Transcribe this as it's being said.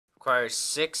Requires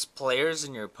 6 players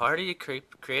in your party to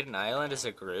create an island as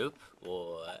a group.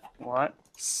 What?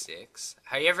 6?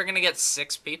 How are you ever gonna get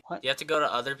 6 people? What? You have to go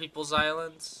to other people's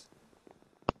islands?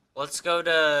 Let's go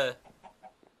to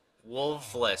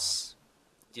Wolfless.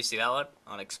 Do you see that one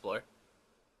on Explore?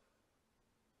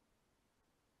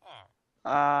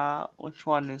 Which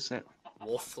one is it?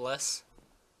 Wolfless?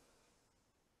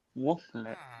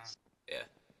 Wolflet. Yeah.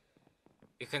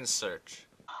 You can search.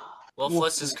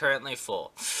 Wolfless is currently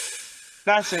full.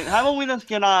 That's it. How about we just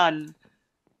get on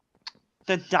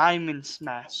the Diamond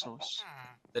Smashers?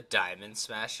 The Diamond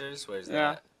Smashers? Where's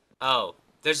Yeah. that? Oh,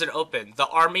 there's an open. The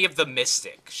Army of the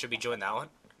Mystic. Should we join that one?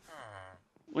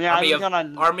 Yeah,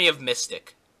 Army of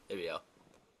Mystic. There we go.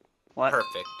 What?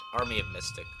 Perfect. Army of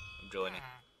Mystic. I'm joining.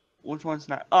 Which one's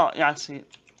that? Oh, yeah, I see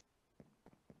it.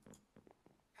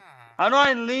 How do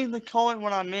I leave the code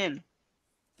when I'm in?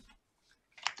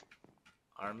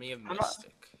 Army of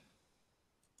Mystic.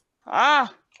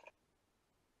 Ah!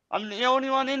 I'm the only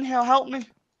one in here, help me.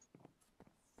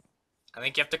 I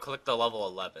think you have to click the level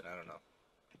 11. I don't know.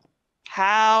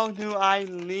 How do I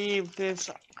leave this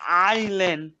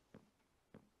island?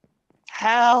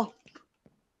 Help!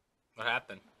 What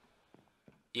happened?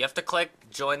 You have to click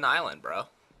join the island, bro.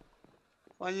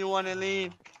 When you want to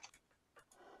leave?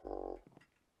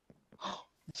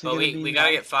 But we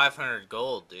gotta get 500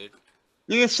 gold, dude.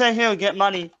 You can stay here and get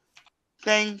money.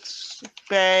 Thanks,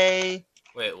 Faye.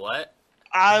 Wait, what?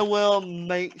 I will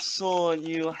make sure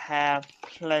you have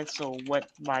pleasure with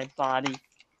my body.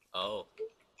 Oh.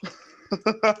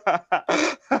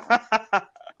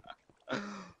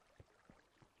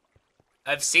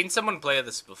 I've seen someone play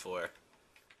this before.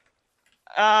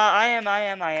 I am.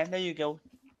 There you go.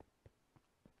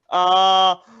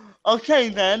 Okay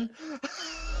then.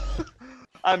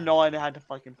 I have no idea how to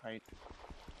fucking play.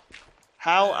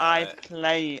 How I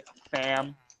play,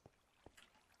 fam.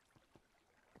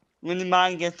 When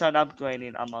mine gets done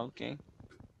upgrading, I'm okay.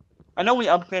 I know we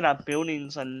upgrade our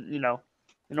buildings and, you know,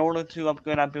 in order to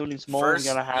upgrade our buildings more, First,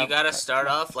 we gotta have... you gotta start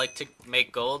off, like, to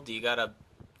make gold, you gotta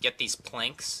get these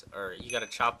planks, or you gotta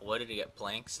chop wood to get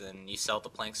planks, and you sell the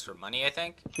planks for money, I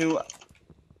think?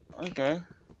 Okay.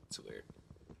 It's weird.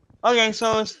 Okay,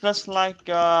 so it's just like,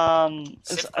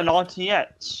 it's an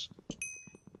RTS.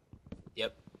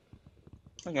 Yep.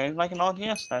 Okay, like an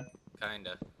RTS then.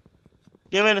 Kinda.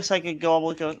 Give it a second, go on,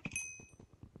 we'll go.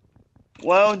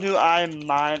 Well, do I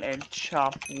mine and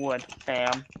chop wood,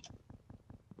 fam?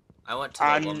 I went to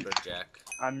the lumberjack.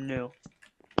 I'm new.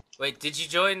 Wait, did you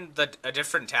join a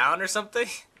different town or something?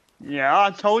 Yeah,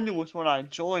 I told you which one I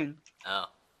joined. Oh.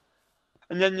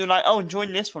 And then you're like, oh,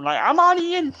 join this one. Like, I'm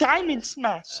already in Diamond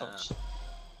Smashers.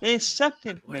 They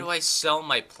accepted me. Where do I sell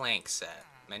my planks at?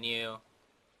 Menu.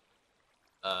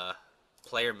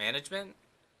 Player management?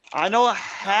 I don't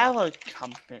have a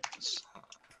compass.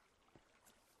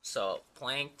 So,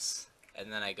 planks,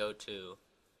 and then I go to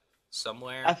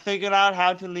somewhere. I figured out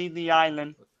how to leave the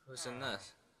island. Who's in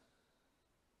this?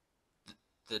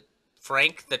 The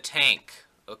Frank the Tank.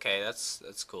 Okay,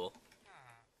 that's cool.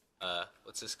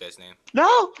 What's this guy's name?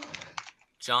 No!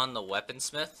 John the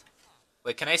Weaponsmith?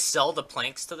 Wait, can I sell the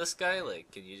planks to this guy?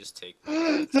 Like, can you just take...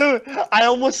 Dude, I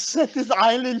almost set this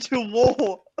island to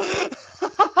war.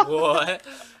 What?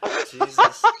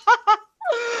 Jesus.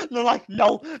 They're like,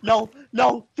 no, don't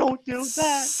do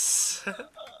that.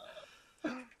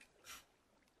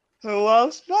 Who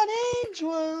else but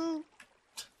Angel?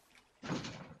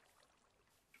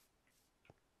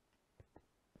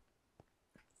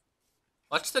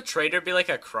 Watch the trader be like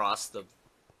across the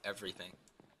everything.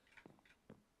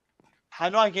 How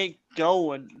do I get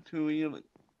going to you?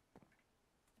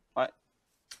 What?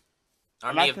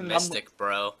 Army of Mystic,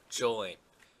 bro. Join.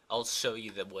 I'll show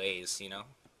you the ways, you know?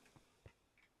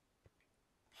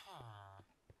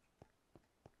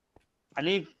 I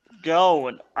need go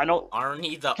and I don't...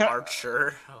 Arnie the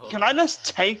Archer. Oh. Can I just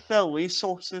take the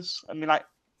resources? I mean, like...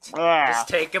 Just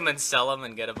take them and sell them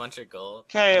and get a bunch of gold.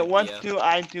 Okay, what do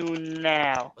I do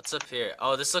now? What's up here?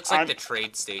 Oh, this looks like the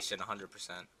trade station,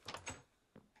 100%.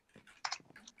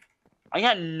 I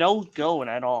got no going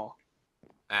at all.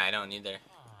 I don't either.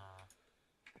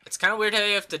 It's kind of weird how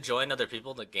you have to join other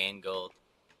people to gain gold.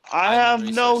 I have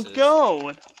no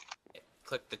gold.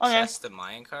 Click the chest to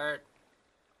minecart.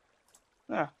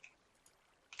 Yeah.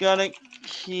 Gotta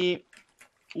keep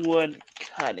wood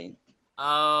cutting.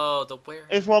 Oh, the where?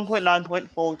 It's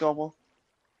 1.9.4 global.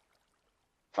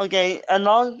 Okay, and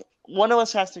long one of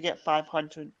us has to get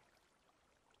 500.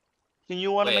 Do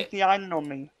you want to make the island or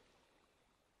me?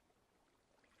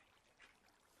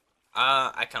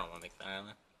 I kind of want to make the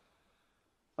island.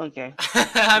 Okay.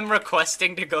 I'm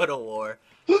requesting to go to war.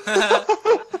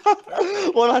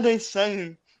 What are they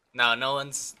saying? No, no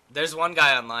one's. There's one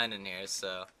guy online in here,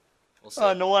 so we'll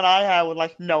see. No one I had was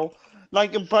like no.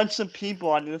 Like a bunch of people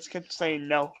on this kept saying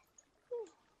no.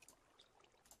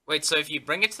 Wait, so if you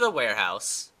bring it to the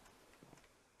warehouse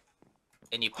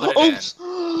and you put it in. Oops!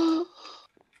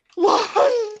 What?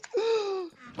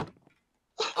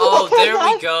 Oh, there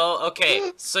my we go.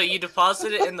 Okay, so you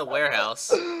deposit it in the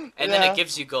warehouse, and then Yeah. it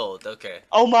gives you gold. Okay.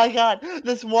 Oh my god,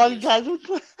 this one Yes. guy's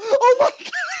oh my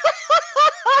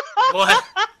god! What?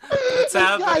 What's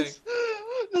happening?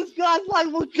 This guy's like,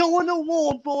 we're going to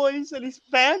war, boys, and he's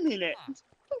spamming it.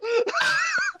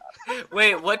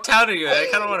 Wait, what town are you in? I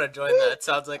kind of want to join that.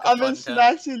 Sounds like a I'm fun in town.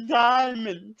 smashing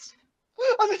diamonds.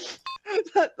 I'm in,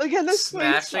 look at this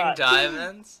Smashing screenshot.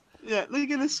 diamonds? Yeah, look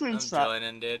at this I'm screenshot.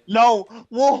 joining, dude. No,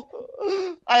 whoa!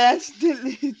 I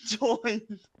accidentally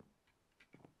joined.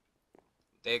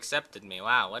 They accepted me.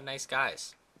 Wow, what nice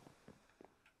guys.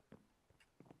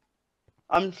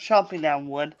 I'm chopping down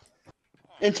wood.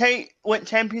 And with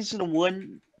 10 pieces of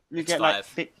wood, you It's get like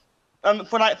 5.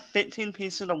 for like 15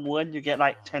 pieces of wood, you get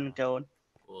like 10 gold.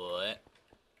 What?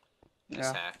 Nice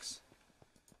Yeah. hacks.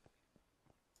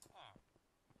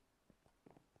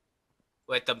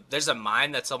 Wait, there's a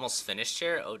mine that's almost finished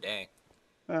here? Oh, dang.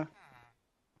 Yeah.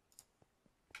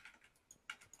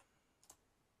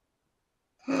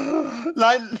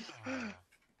 Like,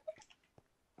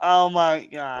 oh my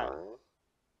god.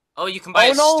 Oh, you can buy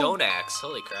Oh, a no. stone axe.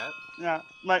 Holy crap. Yeah,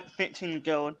 like 15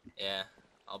 gold. Yeah,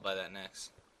 I'll buy that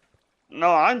next. No,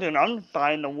 I'm doing. I'm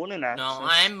buying the wooden axes. No,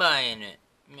 I'm buying it.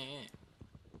 Meh.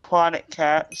 Planet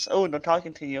cats. Oh, they're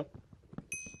talking to you.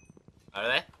 Are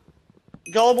they?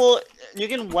 Global, you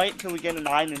can wait till we get an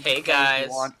island. Hey, if you guys.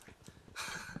 want.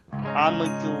 I'm a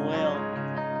duel.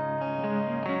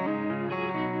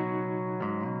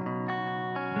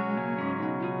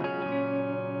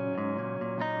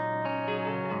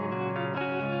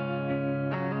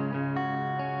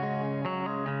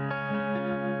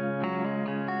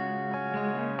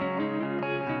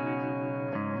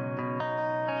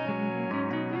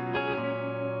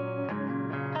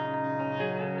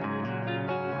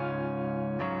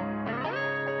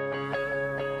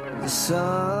 The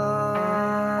sun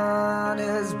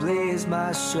has blazed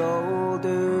my shoulders,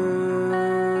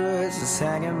 it's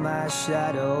hanging my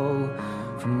shadow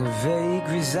from the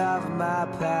vagaries of my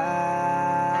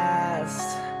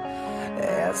past.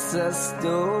 It's a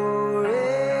story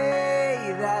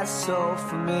that's so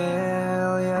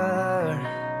familiar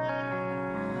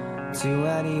to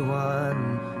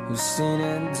anyone who's seen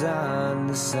and done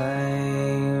the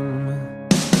same.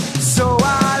 So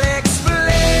I